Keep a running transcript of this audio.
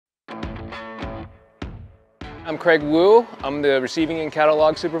I'm Craig Wu. I'm the Receiving and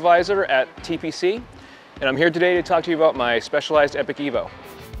Catalog Supervisor at TPC, and I'm here today to talk to you about my Specialized Epic Evo.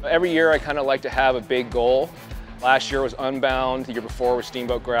 Every year I kind of like to have a big goal. Last year was Unbound, the year before was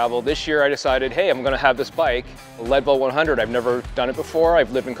Steamboat Gravel. This year I decided, hey, I'm going to have this bike, a Leadville 100. I've never done it before.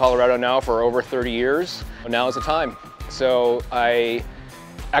 I've lived in Colorado now for over 30 years. Now is the time. So I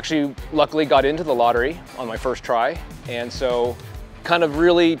actually luckily got into the lottery on my first try, and so kind of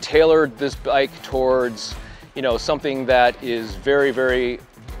really tailored this bike towards, you know, something that is very, very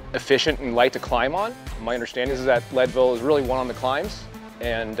efficient and light to climb on. My understanding is that Leadville is really one on the climbs,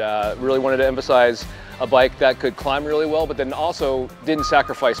 and really wanted to emphasize a bike that could climb really well, but then also didn't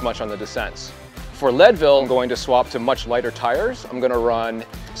sacrifice much on the descents. For Leadville, I'm going to swap to much lighter tires. I'm going to run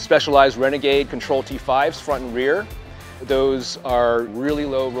Specialized Renegade Control T5s front and rear. Those are really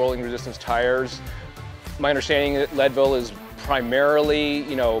low rolling resistance tires. My understanding is that Leadville is primarily,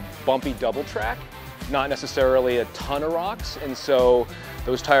 you know, bumpy double track, not necessarily a ton of rocks, and so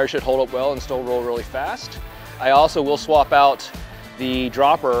those tires should hold up well and still roll really fast. I also will swap out the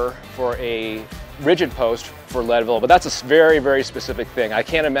dropper for a rigid post for Leadville, but that's a very, very specific thing. I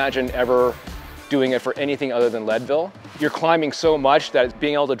can't imagine ever doing it for anything other than Leadville. You're climbing so much that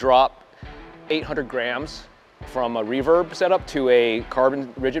being able to drop 800 grams from a reverb setup to a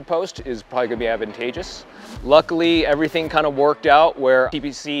carbon rigid post is probably going to be advantageous. Luckily, everything kind of worked out where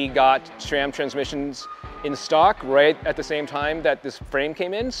TPC got SRAM transmissions in stock right at the same time that this frame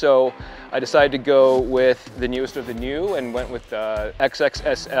came in, so I decided to go with the newest of the new and went with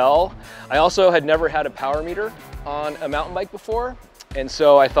XXSL. I also had never had a Powermeter on a mountain bike before, and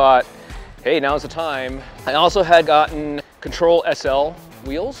so I thought, hey, now's the time. I also had gotten Control SL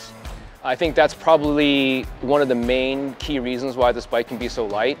wheels. I think that's probably one of the main key reasons why this bike can be so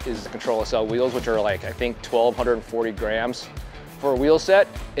light is the Control SL wheels, which are like, I think 1,240 grams for a wheel set,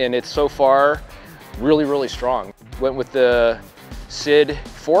 and it's so far really, really strong. Went with the SID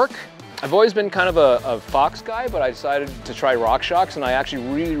fork. I've always been kind of a Fox guy, but I decided to try RockShox, and I actually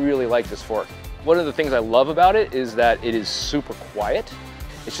really, really like this fork. One of the things I love about it is that it is super quiet.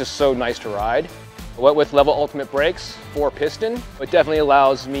 It's just so nice to ride. I went with Level Ultimate brakes for Piston. It definitely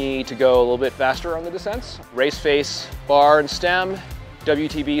allows me to go a little bit faster on the descents. Race face bar and stem,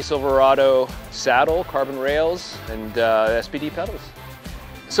 WTB Silverado saddle, carbon rails, and SPD pedals.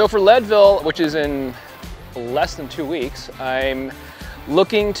 So for Leadville, which is in less than 2 weeks, I'm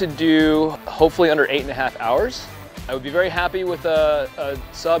looking to do hopefully under 8.5 hours. I would be very happy with a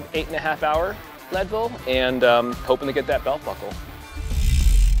sub 8.5 hour Leadville, and hoping to get that belt buckle.